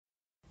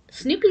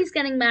Snoopy's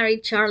Getting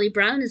Married, Charlie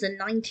Brown is a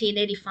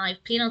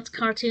 1985 Peanuts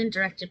cartoon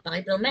directed by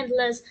Bill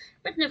Mendelez,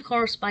 written of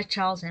course by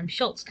Charles M.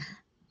 Schulz.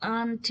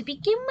 To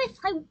begin with,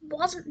 I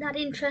wasn't that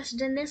interested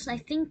in this, and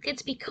I think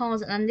it's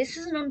because, and this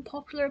is an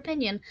unpopular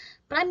opinion,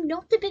 but I'm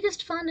not the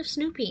biggest fan of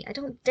Snoopy. I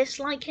don't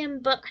dislike him,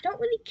 but I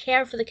don't really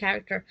care for the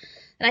character.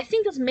 And I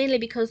think that's mainly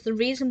because the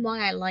reason why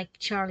I like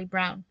Charlie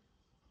Brown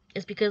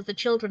is because the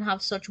children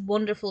have such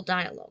wonderful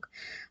dialogue,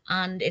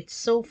 and it's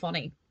so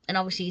funny. And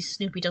obviously,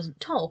 Snoopy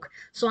doesn't talk,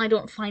 so I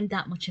don't find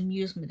that much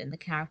amusement in the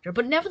character.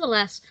 But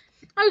nevertheless,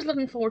 I was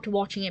looking forward to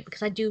watching it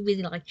because I do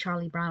really like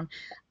Charlie Brown.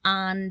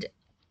 And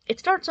it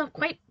starts off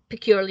quite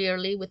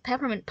peculiarly with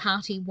Peppermint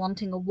Patty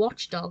wanting a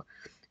watchdog,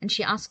 and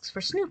she asks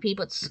for Snoopy,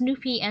 but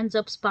Snoopy ends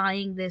up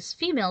spying this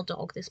female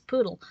dog, this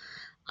poodle.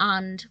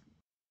 And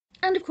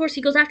and of course,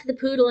 he goes after the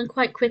poodle and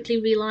quite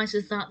quickly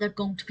realizes that they're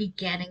going to be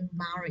getting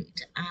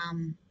married.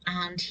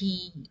 And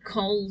he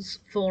calls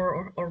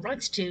for, or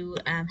writes to,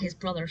 his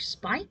brother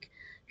Spike,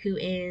 who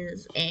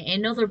is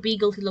another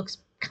beagle who looks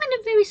kind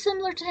of very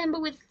similar to him,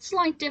 but with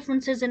slight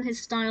differences in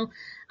his style.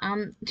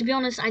 To be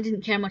honest, I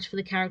didn't care much for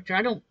the character.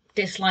 I don't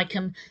dislike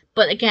him,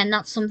 but again,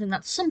 that's something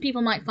that some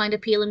people might find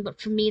appealing,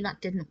 but for me, that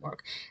didn't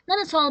work. Then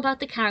it's all about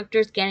the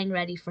characters getting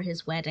ready for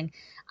his wedding.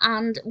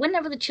 And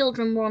whenever the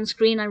children were on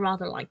screen, I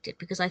rather liked it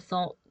because I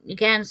thought,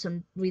 again,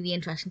 some really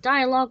interesting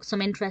dialogue,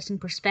 some interesting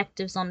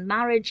perspectives on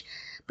marriage,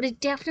 but it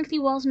definitely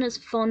wasn't as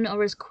fun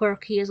or as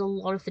quirky as a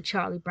lot of the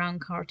Charlie Brown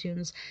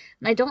cartoons.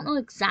 And I don't know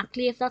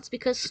exactly if that's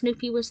because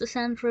Snoopy was the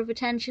centre of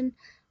attention,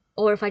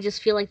 or if I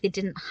just feel like they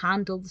didn't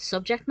handle the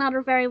subject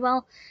matter very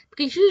well,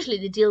 because usually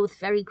they deal with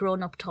very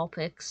grown-up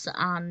topics,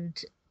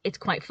 and it's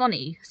quite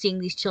funny seeing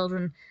these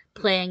children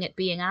playing at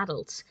being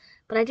adults.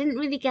 But I didn't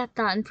really get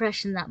that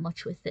impression that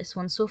much with this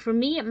one, so for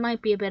me it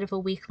might be a bit of a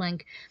weak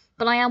link,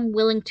 but I am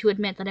willing to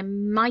admit that it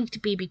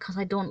might be because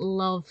I don't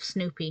love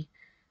Snoopy.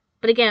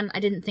 But again, I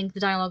didn't think the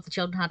dialogue the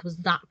children had was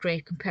that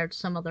great compared to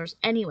some others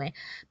anyway.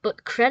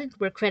 But credit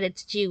where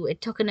credit's due, it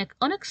took an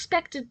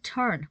unexpected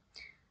turn.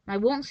 I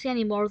won't say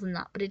any more than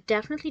that, but it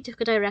definitely took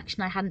a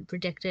direction I hadn't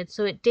predicted,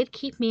 so it did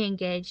keep me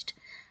engaged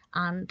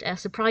and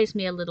surprised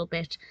me a little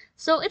bit.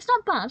 So it's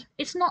not bad,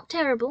 it's not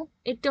terrible,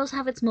 it does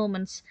have its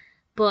moments,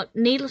 but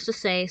needless to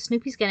say,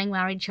 Snoopy's Getting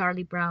Married,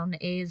 Charlie Brown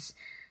it's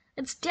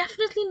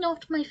definitely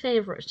not my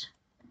favourite.